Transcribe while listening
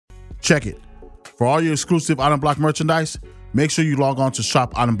Check it. For all your exclusive Item Block merchandise, make sure you log on to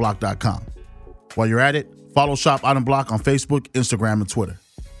shopitemBlock.com. While you're at it, follow Shop Item Block on Facebook, Instagram, and Twitter.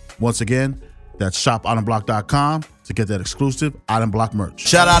 Once again, that's shopitemBlock.com to get that exclusive Item Block merch.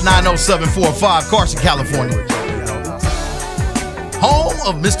 Shout out 90745 Carson, California. Home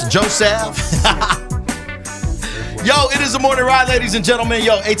of Mr. Joe Sav. Yo, it is the morning ride, ladies and gentlemen.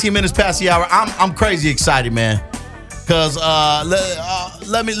 Yo, 18 minutes past the hour. I'm crazy excited, man. Cause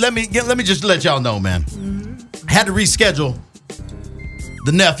let me just let y'all know, man. Had to reschedule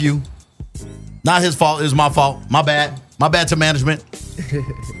the nephew. Not his fault. It was my fault. My bad. My bad to management.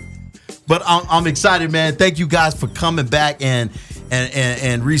 But I'm excited, man. Thank you guys for coming back and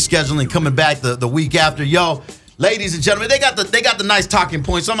rescheduling, coming back the week after. Yo, ladies and gentlemen, they got the nice talking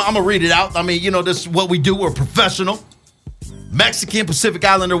points. I'm gonna read it out. I mean, you know, this is what we do. We're professional. Mexican, Pacific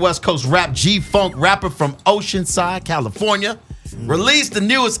Islander, West Coast rap, G-Funk rapper from Oceanside, California. Released the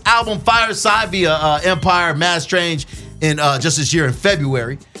newest album, Fireside, via Empire, Mad Strange, in just this year in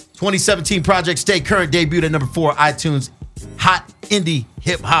February. 2017 project, Stay Current, debuted at number 4 iTunes Hot Indie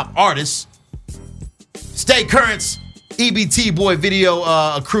Hip Hop Artists. Stay Current's EBT Boy video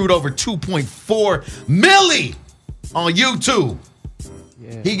accrued over 2.4 milli on YouTube.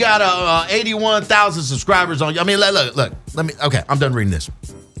 Yeah. He got 81,000 subscribers on. I mean, look. Let me. Okay, I'm done reading this.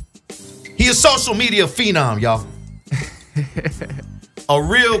 He is social media phenom, y'all. A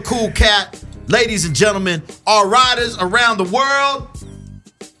real cool cat, ladies and gentlemen. Our riders around the world.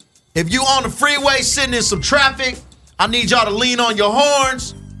 If you on the freeway sitting in some traffic, I need y'all to lean on your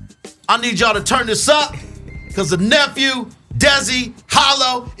horns. I need y'all to turn this up, because the nephew, Desi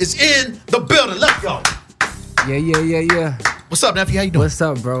Hollow, is in the building. Let's go. Yeah. What's up, nephew? How you doing? What's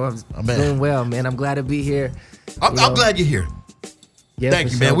up, bro? I'm doing well, man. I'm glad to be here. I'm glad you're here. Yeah,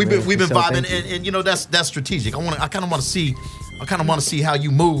 thank you, man. We've been vibing, you. and you know that's strategic. I kind of want to see how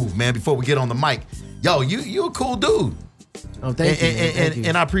you move, man, before we get on the mic. Yo, you a cool dude. Oh, thank you.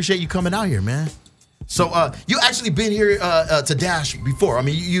 And I appreciate you coming out here, man. So you actually been here to Dash before. I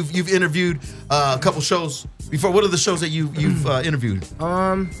mean, you've interviewed a couple shows before. What are the shows that you've interviewed?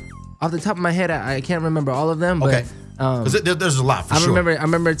 Off the top of my head, I can't remember all of them. But, okay. Because there's a lot for sure. I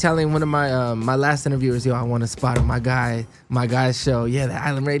remember telling one of my my last interviewers, yo, I want a spot on my guy's show. Yeah, the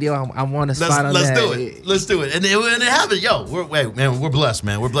Island Radio. I want a spot on that. Let's do it. And it happened. Yo, we're blessed,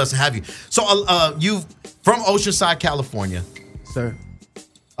 man. We're blessed to have you. So you from Oceanside, California. Sir.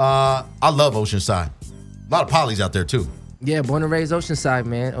 I love Oceanside. A lot of polys out there too. Yeah, born and raised Oceanside,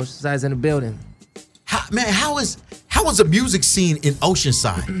 man. Oceanside's in the building. How is the music scene in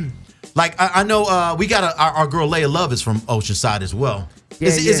Oceanside? Like I know we got our girl Leia Love is from Oceanside as well. Yeah,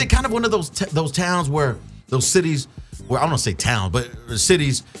 is it kind of one of those towns where those cities where I don't want to say towns, but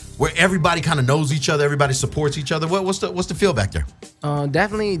cities where everybody kind of knows each other, everybody supports each other? What's the feel back there?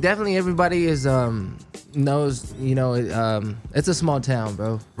 Definitely everybody is knows, you know, it's a small town,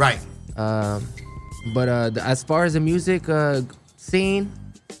 bro. Right. But as far as the music scene,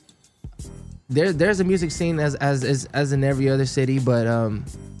 there's a music scene as in every other city, but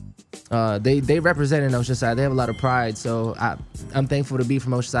they represent in Oceanside. They have a lot of pride, so I'm thankful to be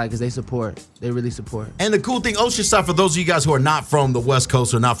from Oceanside because they really support. And the cool thing, Oceanside, for those of you guys who are not from the West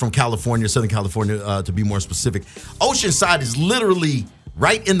Coast or not from California, Southern California, to be more specific, Oceanside is literally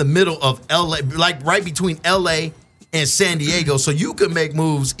right in the middle of LA, like right between LA and San Diego, so you can make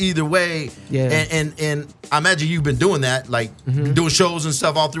moves either way. Yeah. And I imagine you've been doing that, like doing shows and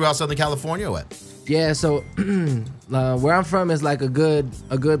stuff all throughout Southern California or what? Yeah, so where I'm from is like a good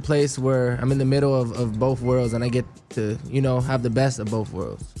place where I'm in the middle of both worlds, and I get to, you know, have the best of both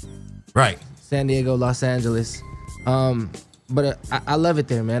worlds. Right. San Diego, Los Angeles. But I love it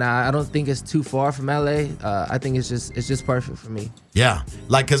there, man. I don't think it's too far from LA. I think it's just perfect for me. Yeah,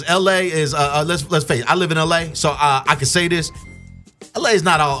 like because LA is let's face it. I live in LA, so I can say this: LA is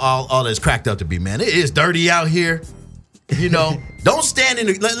not all it's cracked up to be, man. It is dirty out here. You know, don't stand in.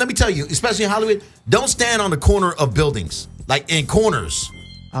 Let me tell you, especially in Hollywood, don't stand on the corner of buildings, like in corners.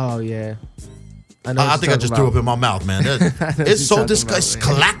 Oh yeah. I think I just threw up in my mouth, man. It's so disgusting.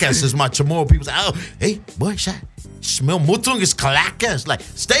 Calacas is my Chamorro people say, oh, hey, boy, smell mutung is Calacas. Like,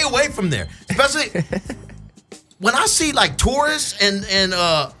 stay away from there. Especially when I see like tourists and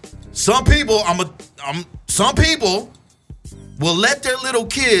some people, some people will let their little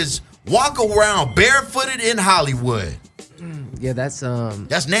kids walk around barefooted in Hollywood. Yeah, that's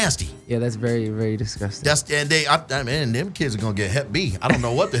nasty. Yeah, that's very, very disgusting. Them kids are gonna get Hep B. I don't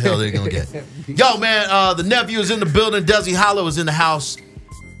know what the hell they're gonna get. Yo, man, the nephew is in the building. Desi Hollow is in the house.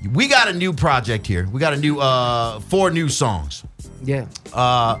 We got a new project here. We got a new 4 new songs. Yeah.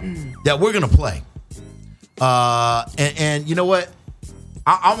 That we're gonna play. And you know what?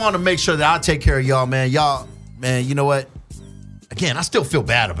 I want to make sure that I take care of y'all, man. Y'all, man, you know what? Again, I still feel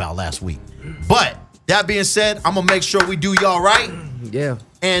bad about last week. But that being said, I'm going to make sure we do y'all right. Yeah.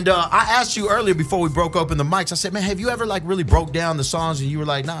 And I asked you earlier before we broke open the mics, I said, man, have you ever like really broke down the songs and you were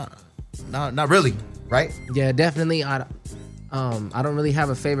like, nah, not really, right? Yeah, definitely. I don't really have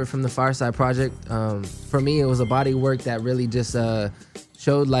a favorite from the Fireside Project. For me, it was a body work that really just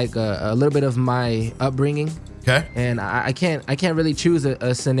showed like a little bit of my upbringing. Okay. And I can't really choose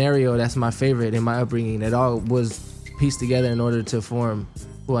a scenario that's my favorite in my upbringing. It all was pieced together in order to form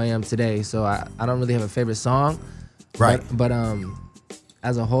who I am today. So I don't really have a favorite song. Right. But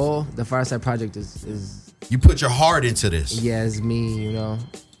as a whole, the Fireside Project is you put your heart into this. yeah, it's me, you know.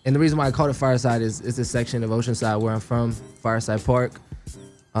 And the reason why I call it Fireside is it's a section of Oceanside where I'm from, Fireside Park.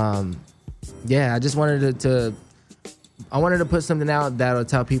 Yeah, I just wanted to put something out that'll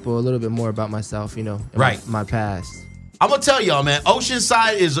tell people a little bit more about myself, you know, and Right. my past. I'm gonna tell y'all, man.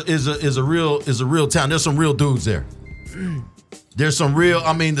 Oceanside is a real town. There's some real dudes there. There's some real.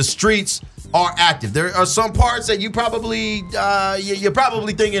 I mean, the streets are active. There are some parts that you probably you're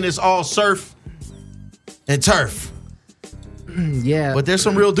probably thinking it's all surf and turf, Yeah. but there's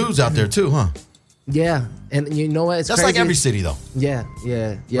some real dudes out there too, huh? Yeah. And you know what? It's That's crazy. like every city, though. Yeah,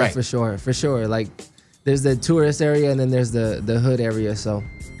 Right. for sure. Like there's the tourist area and then there's the hood area. So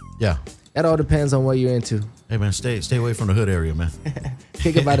Yeah. that all depends on what you're into. Hey man, stay away from the hood area, man.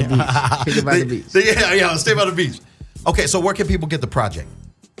 Kick it by the beach. Kick it by the beach. Yeah, stay by the beach. Okay, so where can people get the project?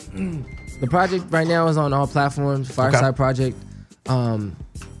 The project right now is on all platforms. Fireside Okay. Project.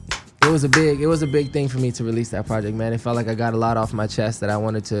 It was a big thing for me to release that project, man. It felt like I got a lot off my chest that I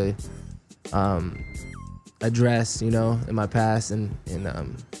wanted to address, you know, in my past, and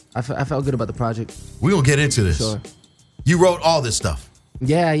I felt good about the project. We're gonna get into this. Sure. You wrote all this stuff.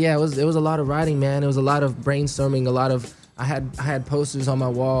 Yeah. It was a lot of writing, man. It was a lot of brainstorming. I had posters on my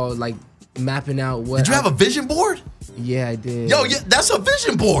wall, like mapping out what. Did you have a vision board? Yeah, I did. Yo, yeah, that's a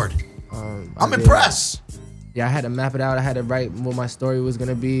vision board. I'm did. impressed. Yeah, I had to map it out. I had to write what my story was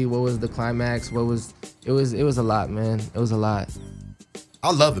gonna be. What was the climax? It was a lot, man. It was a lot.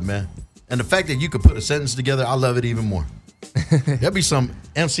 I love it, man. And the fact that you could put a sentence together, I love it even more. There'll be some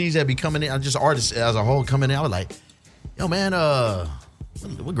MCs that be coming in, just artists as a whole coming in. I was like, yo, man,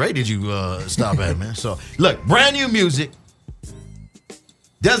 what grade did you stop at, man? So, look, brand new music.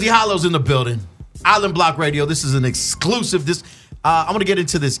 Desi Hollow's in the building. Island Block Radio. This is an exclusive. I'm going to get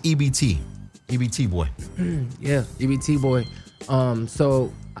into this EBT boy. Yeah, EBT boy.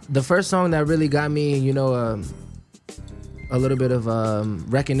 So the first song that really got me, you know, a little bit of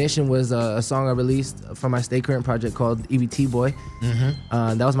recognition was a song I released from my Stay Current project called EBT Boy.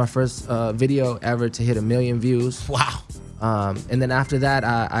 Mm-hmm. That was my first video ever to hit 1 million views. Wow. And then after that,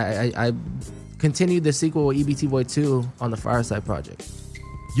 I continued the sequel, EBT Boy 2, on the Fireside project.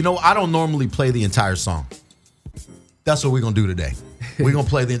 You know, I don't normally play the entire song. That's what we're going to do today. We're going to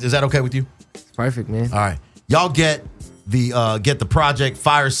play is that okay with you? It's perfect, man. All right. Y'all get the project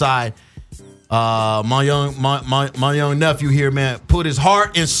Fireside. My young nephew here, man, put his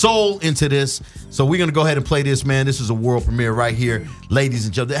heart and soul into this. So we're gonna go ahead and play this, man. This is a world premiere right here, ladies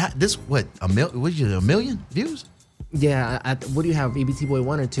and gentlemen. This what a million views? Yeah. What do you have? EBT Boy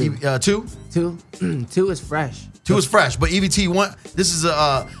 1 or 2? 2. 2. 2 is fresh. 2 is fresh, but EBT 1. This is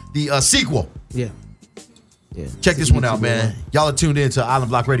the sequel. Yeah. Check this one out, EBT Boy man. 1. Y'all are tuned in to Island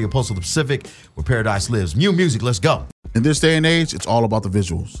Block Radio, Post of the Pacific, where paradise lives. New music. Let's go. In this day and age, it's all about the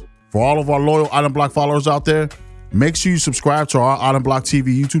visuals. For all of our loyal Island Block followers out there, make sure you subscribe to our Island Block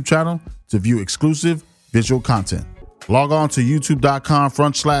TV YouTube channel to view exclusive visual content. Log on to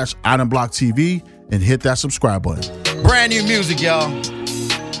youtube.com/Island Block TV and hit that subscribe button. Brand new music, y'all.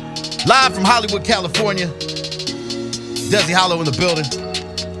 Live from Hollywood, California. Desi Hollow in the building.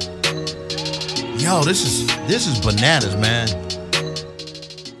 Yo, this is bananas, man.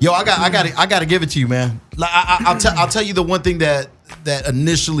 Yo, I got to give it to you, man. Like, I'll tell you the one thing that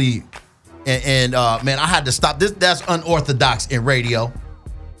initially, and man, I had to stop this. That's unorthodox in radio.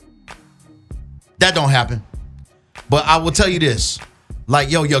 That don't happen. But I will tell you this, like,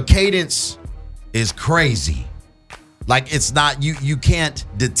 yo, your cadence is crazy. Like, it's not, you can't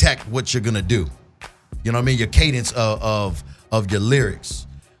detect what you're gonna do. You know what I mean? Your cadence of your lyrics,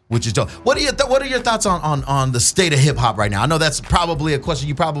 which is dope. What are your thoughts on the state of hip hop right now? I know that's probably a question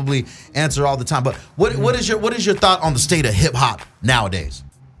you probably answer all the time, but what is your thought on the state of hip hop nowadays?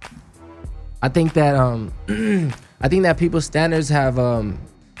 I think that people's standards have no,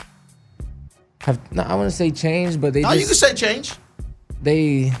 I want to say changed, but they you can say change.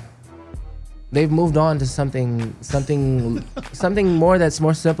 They've moved on to something more that's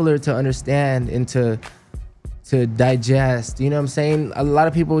more simpler to understand and to to digest. You know what I'm saying? A lot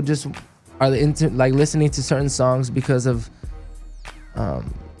of people just are into like listening to certain songs because of, I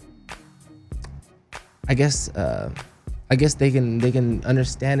guess they can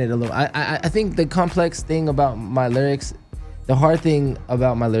understand it a little. I think the complex thing about my lyrics, the hard thing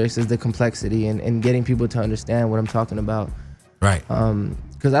about my lyrics is the complexity and getting people to understand what I'm talking about. Right.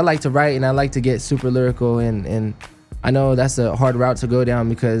 Because I like to write and I like to get super lyrical, and I know that's a hard route to go down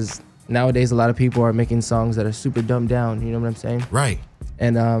because nowadays a lot of people are making songs that are super dumbed down. You know what I'm saying? Right.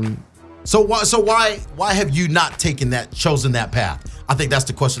 And so why have you not chosen that path? I think that's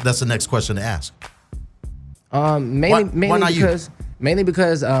the question. That's the next question to ask. Mainly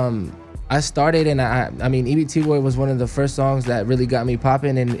because I started, and I mean EBT Boy was one of the first songs that really got me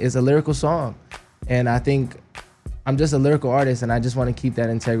popping, and it's a lyrical song, and I think I'm just a lyrical artist, and I just want to keep that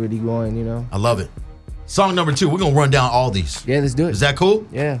integrity going, you know. I love it. Song number 2, we're gonna run down all these. Yeah, let's do it. Is that cool?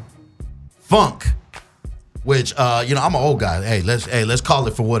 Yeah. Funk, which I'm an old guy. Hey, let's call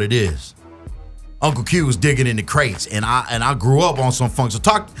it for what it is. Uncle Q was digging in the crates, and I grew up on some funk. So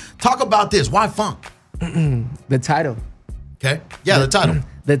talk about this. Why funk? The title. Okay. Yeah, the title.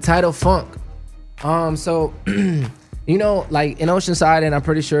 The title Funk. So you know, like in Oceanside, and I'm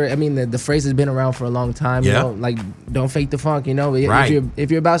pretty sure, I mean, the phrase has been around for a long time. Yeah. You know, like don't fake the funk. You know, Right.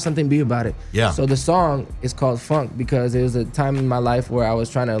 if you're about something, be about it. Yeah. So the song is called Funk because it was a time in my life where I was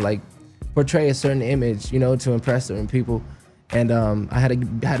trying to like portray a certain image, you know, to impress certain people, and I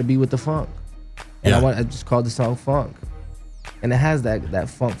had to be with the funk, and Yeah. I just called the song Funk, and it has that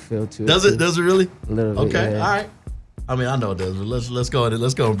funk feel to it. Does it? Does it really? A little bit. Okay. Yeah. All right. I mean, I know it does. But let's go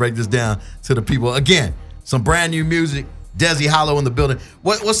and break this down to the people again. Some brand new music. Desi Hollow in the building.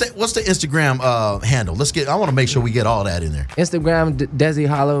 What's the Instagram handle? I want to make sure we get all that in there. Instagram Desi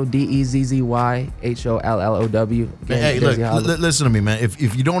Hollow, DEZZYHOLLOW. Hey, look, listen to me, man.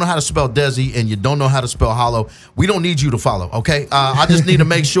 If you don't know how to spell Desi and you don't know how to spell Hollow, we don't need you to follow. Okay, I just need to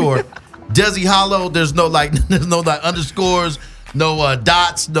make sure Desi Hollow. There's no underscores, no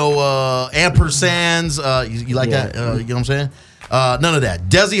dots, no ampersands. You like that? You know what I'm saying? None of that.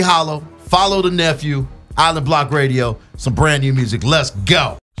 Desi Hollow. Follow the nephew. Island Block Radio, some brand new music. Let's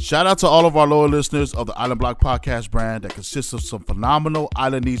go. Shout out to all of our loyal listeners of the Island Block Podcast brand that consists of some phenomenal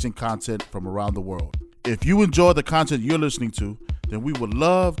Islandesian content from around the world. If you enjoy the content you're listening to, then we would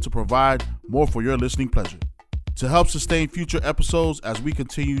love to provide more for your listening pleasure. To help sustain future episodes as we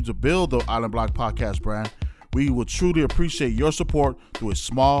continue to build the Island Block Podcast brand, we would truly appreciate your support through a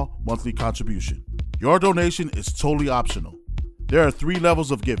small monthly contribution. Your donation is totally optional. There are 3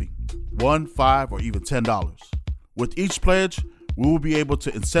 levels of giving: $1, $5, or even $10. With each pledge, we will be able to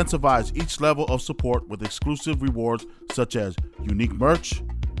incentivize each level of support with exclusive rewards such as unique merch,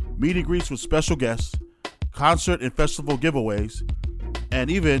 meet and greets with special guests, concert and festival giveaways, and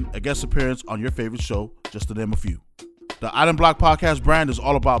even a guest appearance on your favorite show, just to name a few. The Island Block Podcast brand is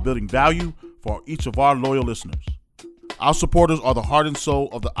all about building value for each of our loyal listeners. Our supporters are the heart and soul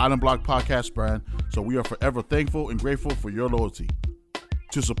of the Island Block Podcast brand, so we are forever thankful and grateful for your loyalty.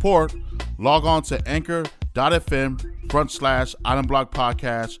 To support, log on to anchor.fm/Island Block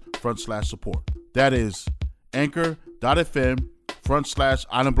Podcast /support. That is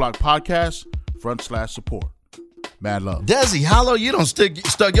anchor.fm/Island Block Podcast /support. Mad love. Desi Hollow, you don't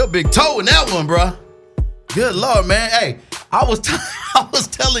stuck your big toe in that one, bro. Good Lord, man. Hey, I was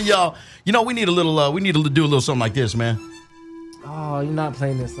telling y'all, you know, we need to do a little something like this, man. Oh, you're not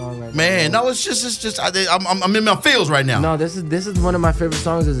playing this song right now. Man, no, it's just I'm in my feels right now. No, this is one of my favorite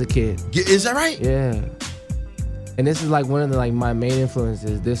songs as a kid. Is that right? Yeah. And this is like one of the my main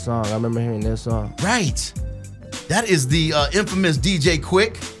influences. This song, I remember hearing this song. Right. That is the infamous DJ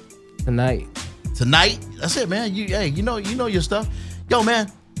Quick. Tonight. That's it, man. You know your stuff. Yo,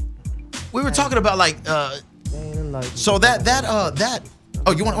 man. We were talking about so that.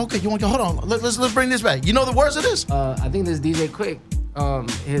 Oh, you want to hold on. Let's bring this back. You know the words of this? I think this DJ Quick,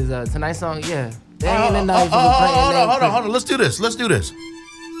 his Tonight song, yeah. Hold on. Let's do this.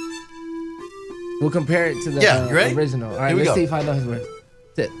 We'll compare it to the you ready? original. All right, let's see if I know his words.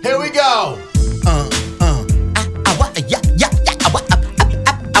 That's it. Here we go.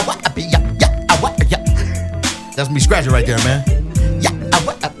 That's me scratching right there, man.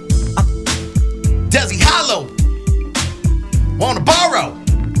 Desi Hollow. Want to borrow?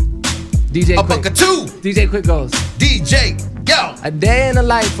 DJ a Quick. buck or two. DJ Quick goes. DJ, yo. A day in the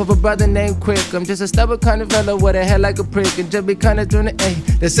life of a brother named Quick. I'm just a stubborn kind of fella with a head like a prick and just be kind of doing it.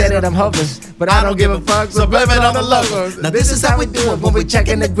 They say that I'm hopeless, but I don't give a fuck. So blame it on the logos. Now this is how we do it when we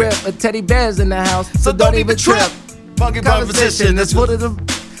checking the grip. A teddy bear's in the house, so don't even trip. Funky conversation. That's what it is.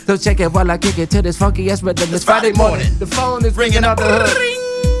 So check it while I kick it to this funky ass rhythm. It's Friday morning. The phone is ringing out the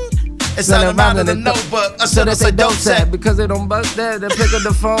hood. It's not around in the notebook. I said it's a dope set. Because they don't bust that. They pick up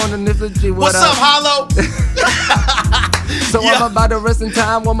the phone and if it's What's up, Hollow? So I'm about to rest in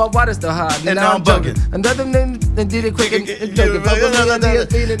time while my water's still hot. And now I'm bugging. Another name and did it quick and joking.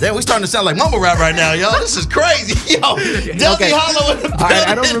 Damn, we starting to sound like mumble rap right now, y'all. This is crazy. Yo, Desi Hollow in the building. All right,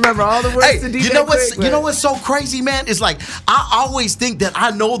 I don't remember all the words to DJ you know what's so crazy, man? It's like I always think that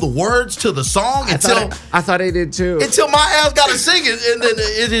I know the words to the song I thought I did too. Until my ass gotta sing it, and then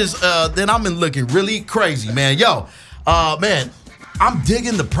it is then I'm looking really crazy, man. Yo, man, I'm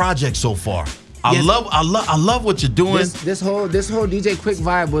digging the project so far. I love what you're doing. This whole DJ Quick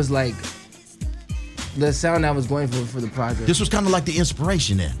vibe was like the sound I was going for the project. This was kind of like the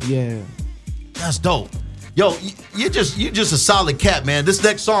inspiration then. Yeah, that's dope. Yo, you just a solid cat, man. This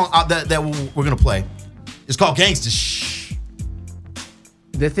next song that we're gonna play is called Gangsta Shh.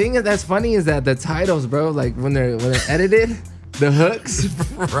 The thing that's funny is that the titles, bro, like when they're edited, the hooks,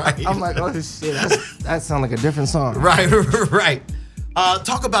 right? I'm like, oh shit, that sounds like a different song. Right.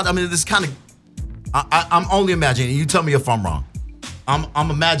 Talk about. I mean, this kind of. I'm only imagining. You tell me if I'm wrong.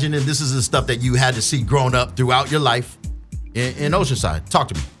 I'm imagining this is the stuff that you had to see growing up throughout your life in Oceanside. Talk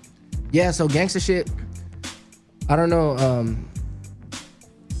to me. Yeah. So gangsta shit. I don't know.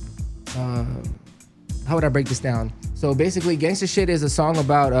 How would I break this down? So basically, gangsta shit is a song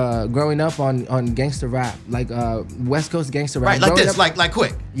about growing up on gangsta rap, like West Coast gangsta rap. Right, like growing this, like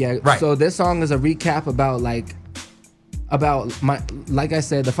quick. Yeah. Right. So this song is a recap about my, like I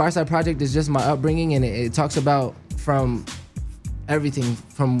said, the Fireside Project is just my upbringing, and it talks about from everything,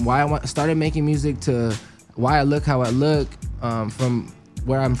 from why I started making music to why I look how I look, from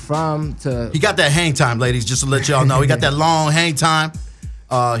where I'm from to. He got that hang time, ladies. Just to let y'all know, he got that long hang time.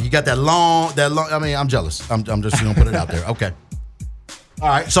 He got that long. I mean, I'm jealous. I'm just gonna put it out there. Okay. All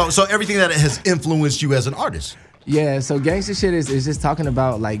right. So everything that has influenced you as an artist. Yeah. So gangsta shit is just talking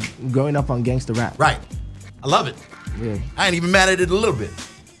about like growing up on gangsta rap. Right. I love it. Yeah. I ain't even mad at it a little bit.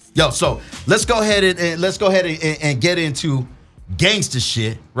 Yo, so let's go ahead and get into gangsta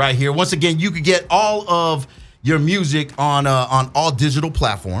shit right here. Once again, you could get all of your music on all digital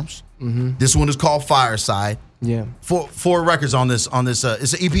platforms. Mm-hmm. This one is called Fireside. Yeah. Four records on this.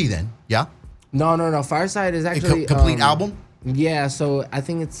 It's an EP then. Yeah. No. Fireside is actually a complete album. Yeah. So I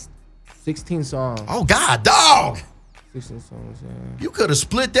think it's 16 songs. Oh God, dog. 16 songs. Yeah. You could have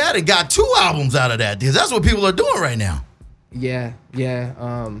split that and got 2 albums out of that, because that's what people are doing right now. Yeah.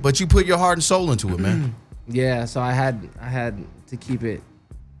 But you put your heart and soul into it, man. Yeah. So I had to keep it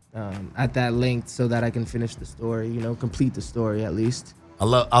at that length so that I can finish the story. You know, complete the story at least. I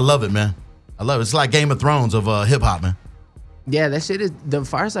love it, man. I love it. It's like Game of Thrones of hip hop, man. Yeah, that shit is the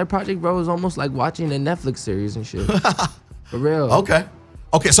Fireside Project, bro. Is almost like watching a Netflix series and shit. For real. Okay.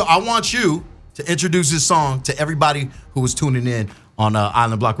 So I want you to introduce this song to everybody who is tuning in on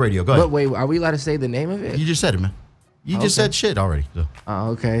Island Block Radio. Go ahead. But wait, are we allowed to say the name of it? You just said it, man. You just said shit already. So.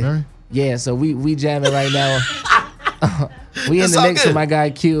 Oh, okay. Right. Yeah, so we jamming right now. We in the mix with my guy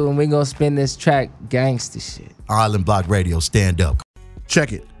Q, and we gonna spin this track, Gangsta Shit. Island Block Radio, stand up.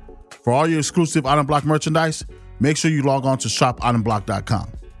 Check it. For all your exclusive Island Block merchandise, make sure you log on to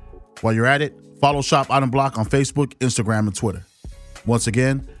shopislandblock.com. While you're at it, follow Shop Island Block on Facebook, Instagram, and Twitter. Once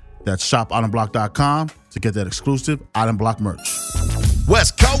again, that's shopislandblock.com to get that exclusive Island Block merch.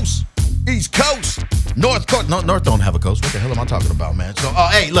 West Coast, East Coast, North Coast. No, North don't have a coast. What the hell am I talking about, man? So,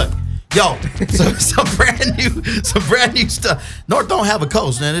 hey, look, yo, some brand new stuff. North don't have a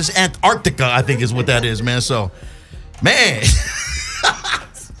coast, man. It's Antarctica, I think is what that is, man. So, man.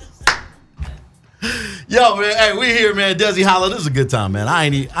 Yo, man, hey, we here, man. Desi Hollow, this is a good time, man. I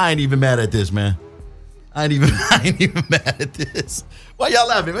ain't even mad at this, man. I ain't even mad at this. Why y'all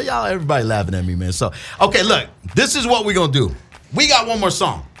laughing? Man, everybody laughing at me, man. So, okay, look, this is what we're gonna do. We got one more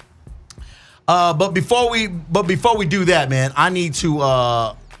song. But before we do that, man, I need to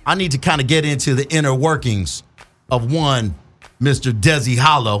kind of get into the inner workings of one Mr. Desi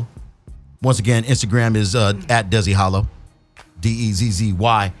Hollow. Once again, Instagram is at Desi Hollow,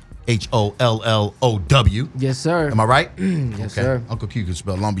 DEZZYHOLLOW. Yes, sir. Am I right? Yes, sir. Uncle Q can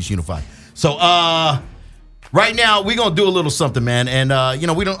spell Long Beach Unified. So right now we're gonna do a little something, man. And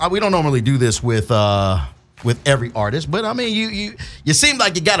we don't normally do this with every artist, but I mean you seem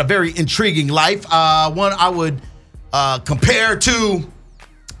like you got a very intriguing life. One I would compare to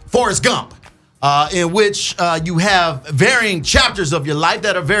Forrest Gump, in which you have varying chapters of your life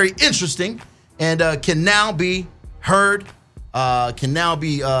that are very interesting and can now be heard, can now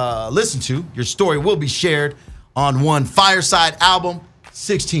be listened to. Your story will be shared on one Fireside album,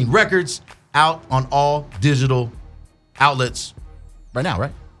 16 records, out on all digital outlets right now,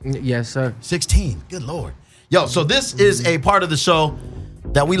 right? Yes, sir. 16. Good Lord. Yo, so this is a part of the show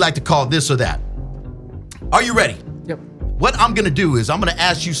that we like to call this or that. Are you ready? Yep. What I'm going to do is I'm going to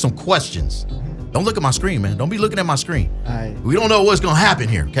ask you some questions. Don't look at my screen, man. Don't be looking at my screen. All right. We don't know what's going to happen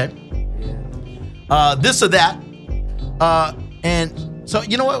here, okay? Yeah. This or that. And so,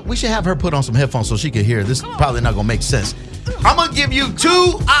 you know what? We should have her put on some headphones so she can hear. This is probably not going to make sense. I'm going to give you 2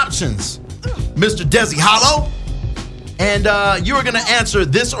 options, Mr. Desi Hollow. And you are going to answer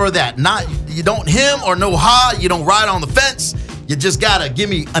this or that. Not, you don't hem or no ha. You don't ride on the fence. You just got to give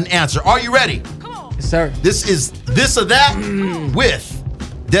me an answer. Are you ready? Yes, sir. This is this or that with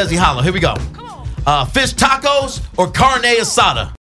Desi Hollow. Here we go. Fish tacos or carne asada?